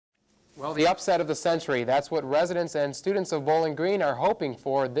Well, the upset of the century, that's what residents and students of Bowling Green are hoping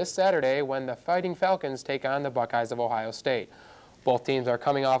for this Saturday when the Fighting Falcons take on the Buckeyes of Ohio State. Both teams are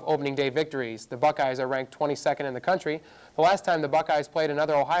coming off opening day victories. The Buckeyes are ranked 22nd in the country. The last time the Buckeyes played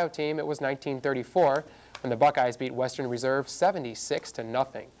another Ohio team, it was 1934, when the Buckeyes beat Western Reserve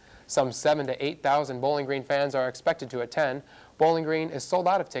 76-0. Some 7,000 to 8,000 Bowling Green fans are expected to attend. Bowling Green is sold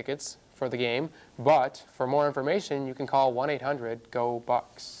out of tickets for the game, but for more information, you can call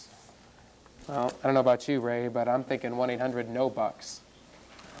 1-800-GO-BUCKS. Well, I don't know about you, Ray, but I'm thinking 1-800-NO-BUCKS.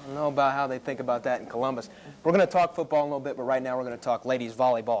 I don't know about how they think about that in Columbus. We're going to talk football in a little bit, but right now we're going to talk ladies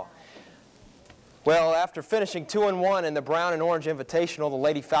volleyball. Well, after finishing 2-1 in the Brown and Orange Invitational, the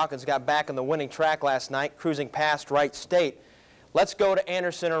Lady Falcons got back on the winning track last night, cruising past Wright State. Let's go to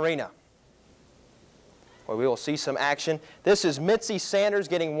Anderson Arena, where we will see some action. This is Mitzi Sanders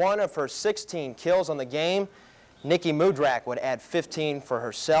getting one of her 16 kills on the game. Nikki Mudrak would add 15 for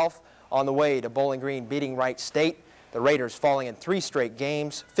herself on the way to Bowling Green beating Wright State. The Raiders falling in 3 straight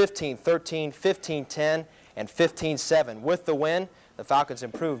games, 15-13, 15-10, and 15-7. With the win, the Falcons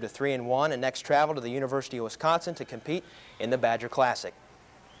improved to 3-1 and next travel to the University of Wisconsin to compete in the Badger Classic.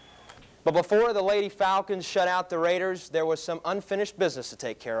 But before the Lady Falcons shut out the Raiders, there was some unfinished business to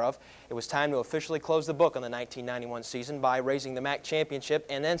take care of. It was time to officially close the book on the 1991 season by raising the MAC championship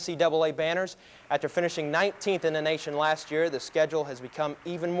and NCAA banners. After finishing 19th in the nation last year, the schedule has become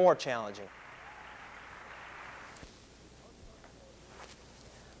even more challenging.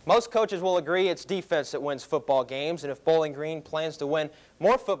 Most coaches will agree it's defense that wins football games, and if Bowling Green plans to win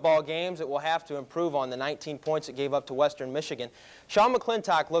more football games, it will have to improve on the 19 points it gave up to Western Michigan. Sean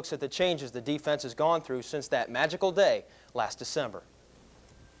McClintock looks at the changes the defense has gone through since that magical day last December.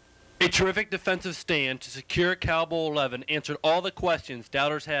 A terrific defensive stand to secure Cal Bowl 11 answered all the questions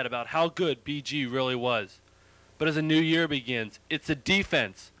doubters had about how good BG really was. But as a new year begins, it's the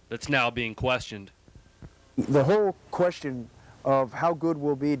defense that's now being questioned. The whole question of how good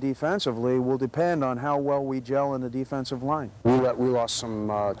we'll be defensively will depend on how well we gel in the defensive line. We lost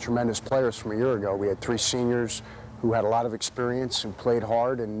some tremendous players from a year ago. We had 3 seniors who had a lot of experience and played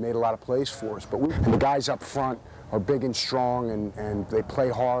hard and made a lot of plays for us. And the guys up front are big and strong, and they play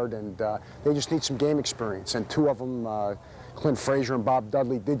hard, and they just need some game experience. And 2 of them, Clint Frazier and Bob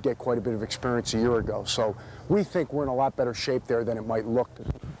Dudley, did get quite a bit of experience a year ago. So we think we're in a lot better shape there than it might look.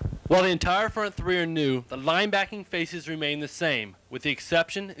 While the entire front 3 are new, the linebacking faces remain the same, with the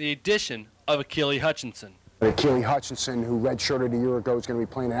exception of the addition of Akili Hutchinson. Akili Hutchinson, who redshirted a year ago, is going to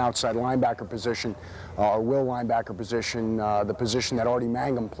be playing an outside linebacker position, or will linebacker position, the position that Artie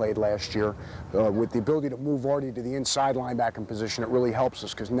Mangum played last year. With the ability to move Artie to the inside linebacking position, it really helps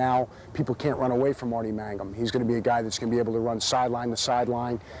us because now people can't run away from Artie Mangum. He's going to be a guy that's going to be able to run sideline to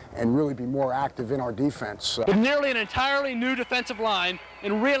sideline and really be more active in our defense. With nearly an entirely new defensive line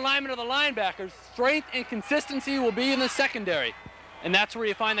and realignment of the linebackers, strength and consistency will be in the secondary. And that's where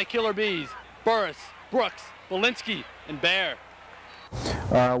you find the killer bees, Burris, Brooks, Belinsky, and Bear.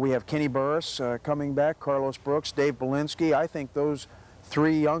 We have Kenny Burris coming back, Carlos Brooks, Dave Belinsky. I think those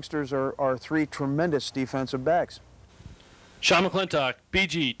 3 youngsters are 3 tremendous defensive backs. Sean McClintock,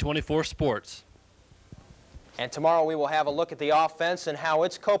 BG24 Sports. And tomorrow we will have a look at the offense and how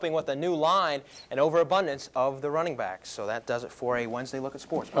it's coping with a new line and overabundance of the running backs. So that does it for a Wednesday Look at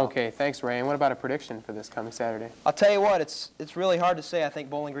Sports. Bob. Okay, thanks, Ray. And what about a prediction for this coming Saturday? I'll tell you what, it's really hard to say. I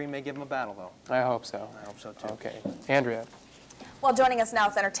think Bowling Green may give them a battle, though. I hope so. I hope so, too. Okay. Andrea. Well, joining us now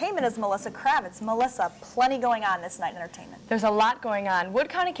with entertainment is Melissa Kravitz. Melissa, plenty going on this night in entertainment. There's a lot going on. Wood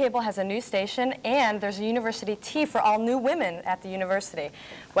County Cable has a new station, and there's a university tea for all new women at the university.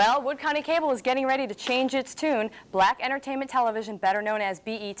 Well, Wood County Cable is getting ready to change its tune. Black Entertainment Television, better known as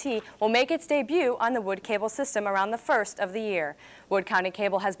BET, will make its debut on the Wood Cable system around the 1st of the year. Wood County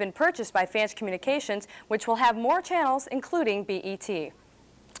Cable has been purchased by Fanch Communications, which will have more channels, including BET.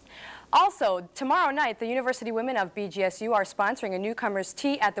 Also, tomorrow night, the University Women of BGSU are sponsoring a newcomer's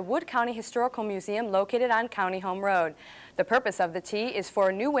tea at the Wood County Historical Museum located on County Home Road. The purpose of the tea is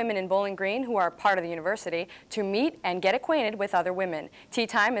for new women in Bowling Green who are part of the university to meet and get acquainted with other women. Tea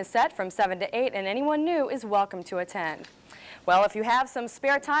time is set from 7 to 8, and anyone new is welcome to attend. Well, if you have some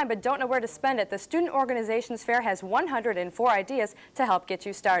spare time but don't know where to spend it, the Student Organizations Fair has 104 ideas to help get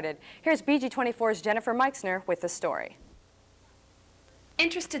you started. Here's BG24's Jennifer Meixner with the story.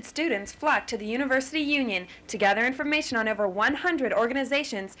 Interested students flock to the University Union to gather information on over 100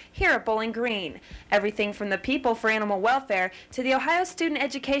 organizations here at Bowling Green. Everything from the People for Animal Welfare to the Ohio Student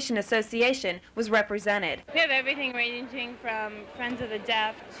Education Association was represented. We have everything ranging from Friends of the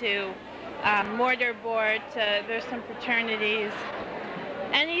Deaf to Mortar Board to there's some fraternities.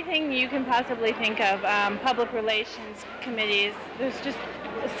 Anything you can possibly think of, public relations committees. There's just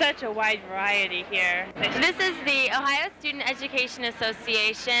such a wide variety here. This is the Ohio Student Education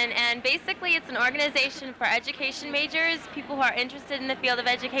Association, and basically it's an organization for education majors, people who are interested in the field of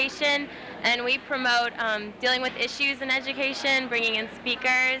education, and we promote dealing with issues in education, bringing in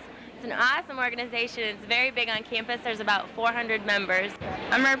speakers. It's an awesome organization. It's very big on campus. There's about 400 members.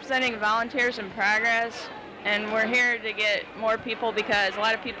 I'm representing Volunteers in Progress, and we're here to get more people because a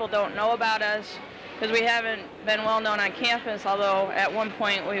lot of people don't know about us, because we haven't been well known on campus, although at one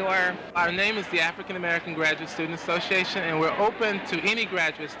point we were. Our name is the African American Graduate Student Association, and we're open to any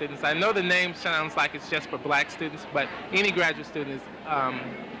graduate students. I know the name sounds like it's just for black students, but any graduate student is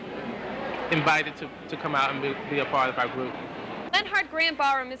invited to come out and be a part of our group. Lenhart Grand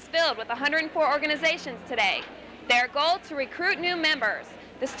Ballroom is filled with 104 organizations today. Their goal to recruit new members.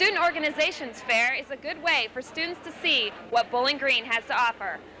 The Student Organizations Fair is a good way for students to see what Bowling Green has to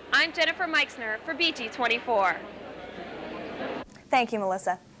offer. I'm Jennifer Meixner for BG24. Thank you,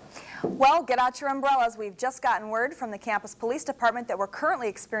 Melissa. Well, get out your umbrellas. We've just gotten word from the campus police department that we're currently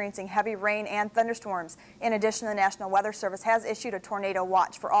experiencing heavy rain and thunderstorms. In addition, the National Weather Service has issued a tornado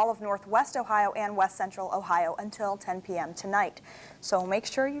watch for all of northwest Ohio and west central Ohio until 10 p.m. tonight. So make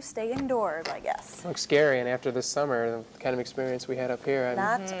sure you stay indoors, I guess. It looks scary, and after this summer, the kind of experience we had up here, I'm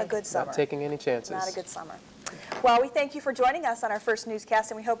not a good summer. Not taking any chances. Not a good summer. Well, we thank you for joining us on our first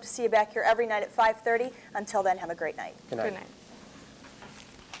newscast, and we hope to see you back here every night at 5:30. Until then, have a great night. Good night. Good night.